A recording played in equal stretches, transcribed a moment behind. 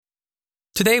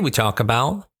Today we talk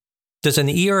about, does an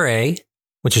ERA,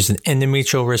 which is an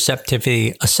endometrial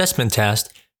receptivity assessment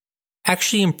test,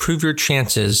 actually improve your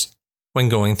chances when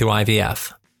going through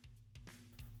IVF?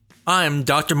 I'm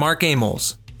Dr. Mark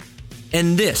Amos,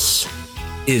 and this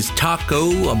is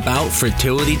Taco About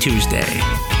Fertility Tuesday.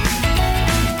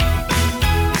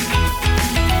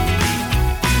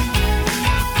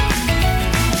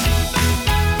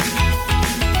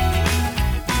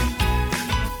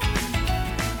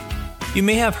 You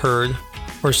may have heard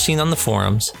or seen on the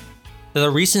forums that a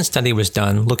recent study was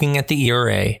done looking at the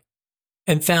ERA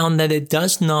and found that it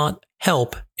does not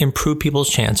help improve people's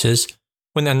chances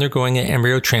when undergoing an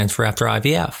embryo transfer after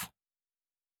IVF.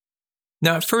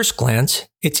 Now, at first glance,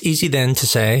 it's easy then to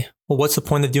say, well, what's the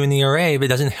point of doing the ERA if it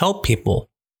doesn't help people?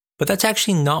 But that's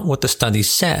actually not what the study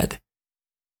said.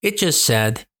 It just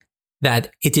said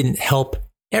that it didn't help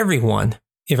everyone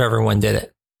if everyone did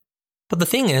it. But the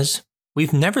thing is,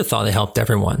 we've never thought it helped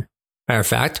everyone. Matter of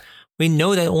fact, we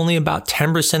know that only about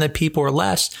 10% of people or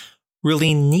less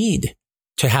really need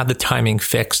to have the timing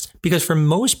fixed, because for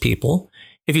most people,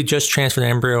 if you just transfer an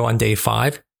embryo on day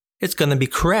 5, it's going to be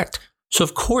correct. So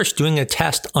of course, doing a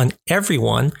test on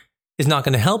everyone is not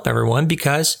going to help everyone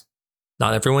because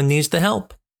not everyone needs the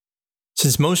help.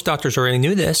 Since most doctors already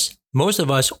knew this, most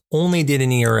of us only did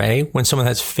an ERA when someone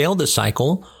has failed a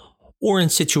cycle, or in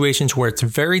situations where it's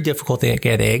very difficult to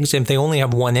get eggs. If they only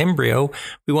have one embryo,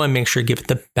 we want to make sure to give it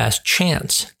the best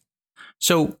chance.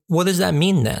 So what does that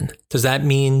mean then? Does that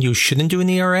mean you shouldn't do an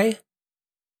ERA?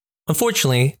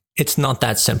 Unfortunately, it's not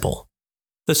that simple.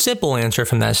 The simple answer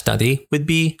from that study would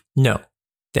be no.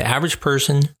 The average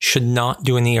person should not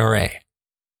do an ERA.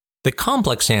 The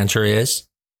complex answer is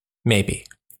maybe.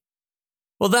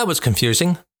 Well, that was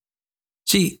confusing.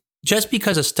 See, just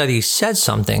because a study said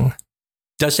something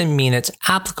doesn't mean it's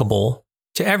applicable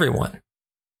to everyone.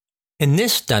 In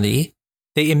this study,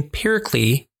 they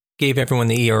empirically gave everyone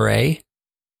the ERA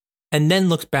and then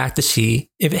looked back to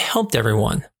see if it helped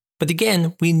everyone. But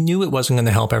again, we knew it wasn't going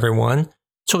to help everyone,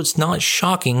 so it's not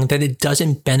shocking that it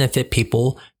doesn't benefit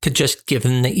people to just give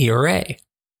them the ERA.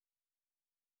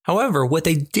 However, what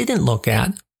they didn't look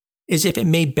at is if it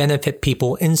may benefit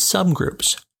people in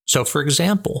subgroups. So for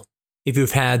example, if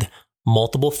you've had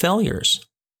multiple failures,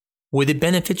 would it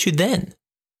benefit you then?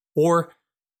 Or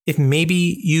if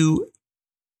maybe you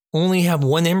only have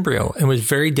one embryo and it was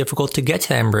very difficult to get to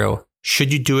the embryo,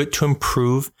 should you do it to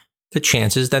improve the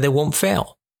chances that it won't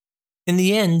fail? In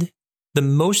the end, the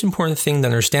most important thing to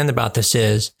understand about this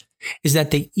is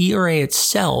that the ERA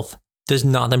itself does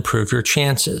not improve your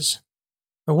chances.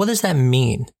 Now, what does that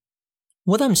mean?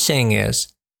 What I'm saying is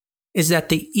that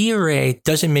the ERA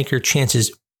doesn't make your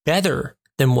chances better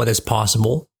than what is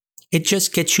possible. It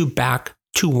just gets you back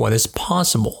to what is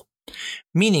possible.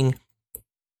 Meaning,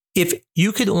 if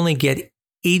you could only get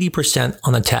 80%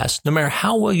 on a test, no matter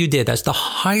how well you did, that's the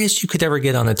highest you could ever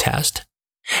get on a test,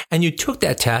 and you took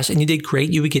that test and you did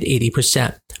great, you would get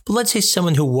 80%. But let's say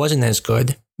someone who wasn't as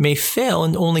good may fail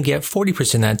and only get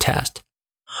 40% on that test.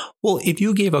 Well, if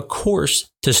you gave a course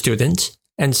to students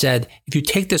and said, if you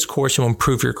take this course, you'll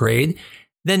improve your grade,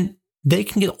 then they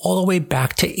can get all the way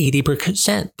back to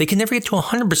 80%. They can never get to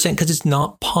 100% because it's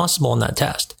not possible on that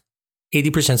test.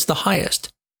 80% is the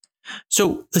highest.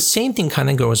 So the same thing kind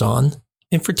of goes on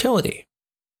in fertility.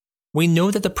 We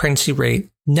know that the pregnancy rate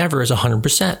never is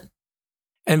 100%.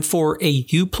 And for a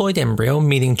euploid embryo,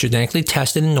 meaning genetically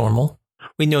tested and normal,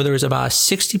 we know there is about a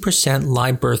 60%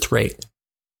 live birth rate.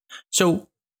 So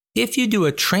if you do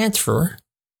a transfer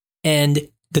and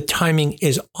the timing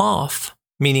is off,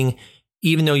 meaning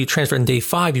even though you transferred on day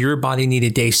 5, your body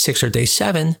needed day 6 or day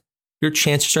 7, your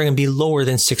chances are going to be lower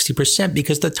than 60%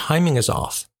 because the timing is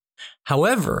off.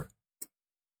 However,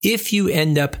 if you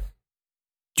end up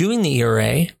doing the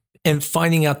ERA and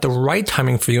finding out the right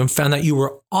timing for you and found out you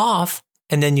were off,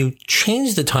 and then you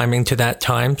changed the timing to that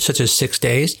time, such as 6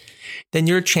 days, then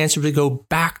your chance would go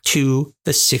back to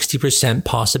the 60%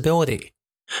 possibility.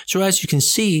 So as you can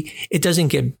see, it doesn't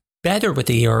get better with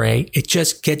the ERA, it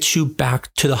just gets you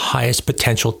back to the highest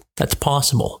potential that's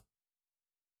possible.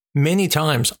 Many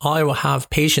times, I will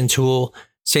have patients who will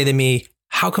say to me,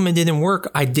 how come it didn't work?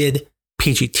 I did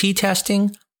PGT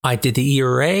testing, I did the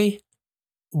ERA,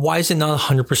 why is it not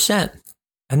 100%?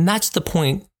 And that's the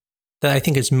point that I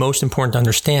think is most important to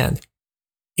understand.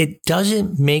 It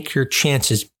doesn't make your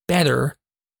chances better,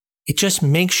 it just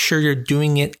makes sure you're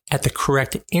doing it at the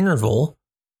correct interval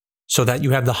so that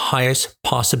you have the highest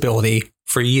possibility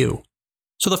for you.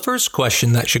 So the first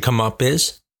question that should come up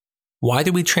is, why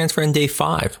did we transfer on day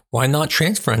 5? Why not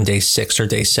transfer on day 6 or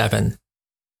day 7?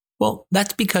 Well,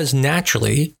 that's because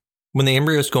naturally, when the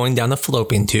embryo is going down the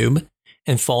fallopian tube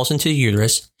and falls into the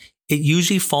uterus, it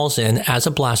usually falls in as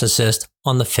a blastocyst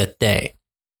on the 5th day.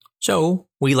 So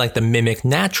we like to mimic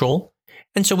natural,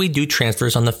 and so we do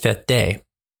transfers on the 5th day.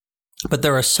 But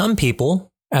there are some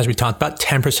people, as we talked about,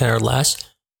 10% or less,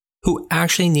 who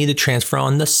actually need a transfer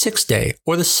on the 6th day,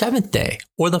 or the 7th day,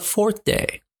 or the 4th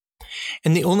day.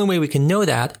 And the only way we can know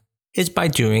that is by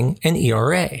doing an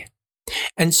ERA.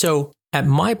 And so at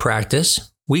my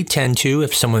practice, we tend to,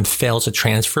 if someone fails a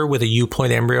transfer with a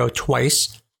euploid embryo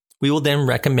twice, we will then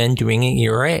recommend doing an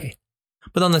ERA.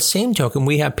 But on the same token,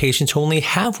 we have patients who only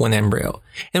have one embryo,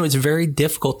 and it was very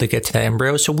difficult to get to that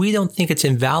embryo, so we don't think it's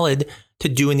invalid to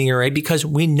do an ERA because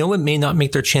we know it may not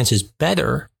make their chances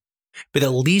better, but at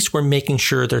least we're making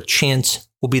sure their chance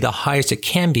will be the highest it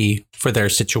can be for their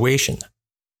situation.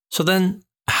 So then,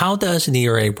 how does an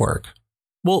ERA work?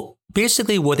 Well,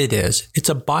 basically what it is, it's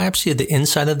a biopsy of the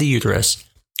inside of the uterus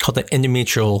called the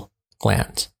endometrial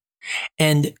gland.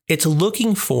 And it's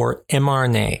looking for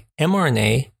mRNA.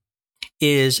 mRNA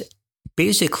is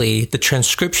basically the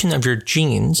transcription of your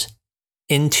genes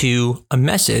into a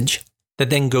message that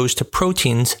then goes to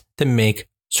proteins to make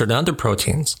certain other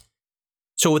proteins.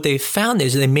 So what they found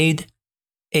is they made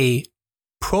a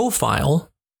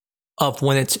profile of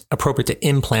when it's appropriate to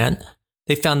implant.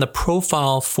 They found the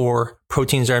profile for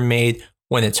proteins that are made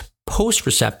when it's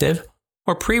post-receptive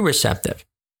or pre-receptive.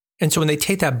 And so when they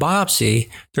take that biopsy,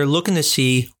 they're looking to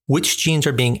see which genes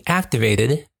are being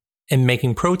activated and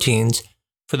making proteins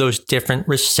for those different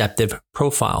receptive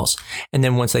profiles. And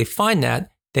then once they find that,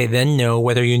 they then know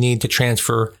whether you need to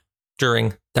transfer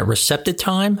during that receptive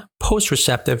time,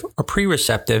 post-receptive, or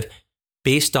pre-receptive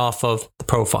based off of the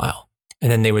profile.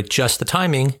 And then they would adjust the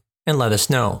timing and let us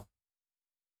know.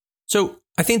 So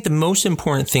I think the most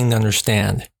important thing to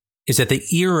understand is that the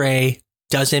ERA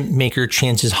doesn't make your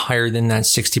chances higher than that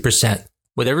 60%.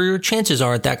 Whatever your chances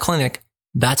are at that clinic,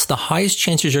 that's the highest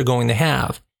chances you're going to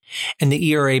have. And the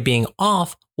ERA being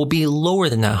off will be lower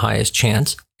than that highest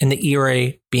chance, and the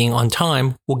ERA being on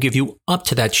time will give you up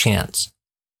to that chance.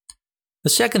 The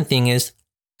second thing is,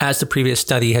 as the previous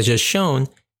study has just shown,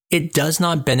 it does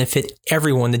not benefit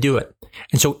everyone to do it.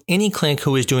 And so any clinic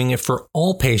who is doing it for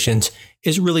all patients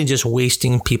is really just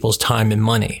wasting people's time and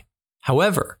money.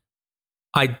 However,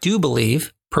 I do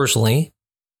believe, personally,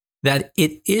 that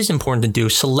it is important to do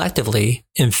selectively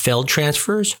in failed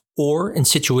transfers or in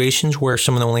situations where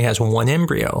someone only has one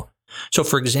embryo. So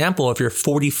for example, if you're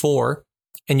 44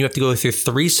 and you have to go through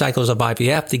 3 cycles of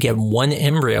IVF to get one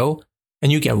embryo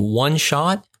and you get one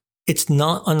shot, it's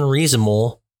not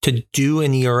unreasonable to do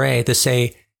an ERA to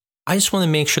say, I just want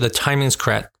to make sure the timing is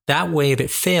correct. That way, if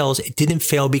it fails, it didn't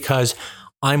fail because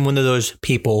I'm one of those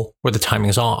people where the timing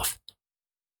is off.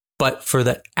 But for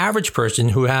the average person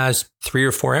who has 3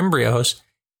 or 4 embryos,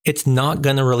 it's not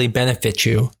going to really benefit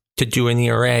you to do an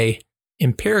ERA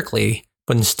empirically,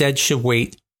 but instead should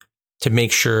wait to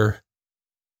make sure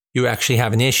you actually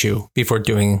have an issue before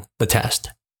doing the test.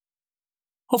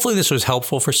 Hopefully this was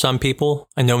helpful for some people.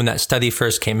 I know when that study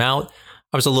first came out,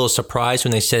 I was a little surprised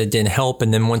when they said it didn't help.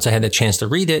 And then once I had the chance to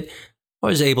read it, I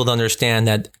was able to understand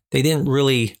that they didn't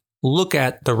really look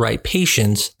at the right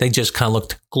patients. They just kind of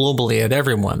looked globally at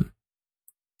everyone.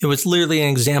 It was literally an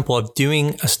example of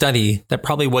doing a study that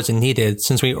probably wasn't needed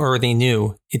since we already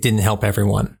knew it didn't help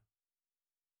everyone.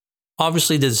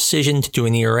 Obviously, the decision to do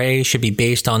an ERA should be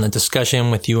based on a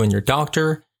discussion with you and your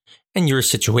doctor and your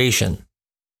situation.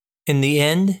 In the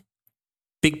end,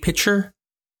 big picture,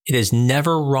 it is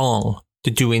never wrong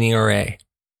to do an ERA.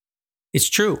 It's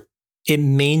true. It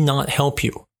may not help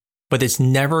you, but it's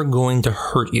never going to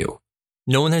hurt you.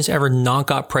 No one has ever not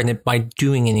got pregnant by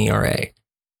doing an ERA.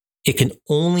 It can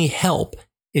only help.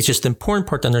 It's just the important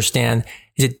part to understand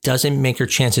is it doesn't make your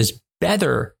chances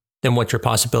better than what your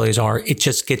possibilities are. It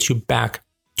just gets you back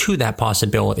to that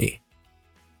possibility.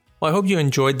 Well, I hope you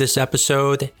enjoyed this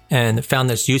episode and found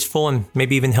this useful and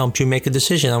maybe even helped you make a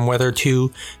decision on whether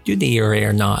to do the ERA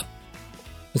or not.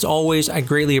 As always, I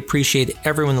greatly appreciate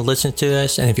everyone that listens to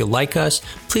this. And if you like us,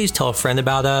 please tell a friend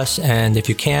about us. And if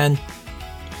you can,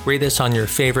 rate us on your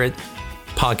favorite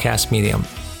podcast medium.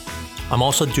 I'm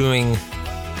also doing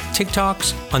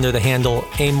TikToks under the handle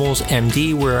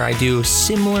AmolsMD, where I do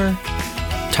similar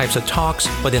types of talks,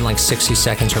 but in like 60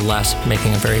 seconds or less,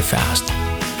 making it very fast.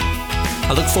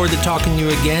 I look forward to talking to you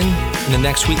again in the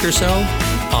next week or so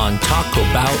on Talk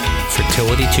About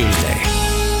Fertility Tuesday.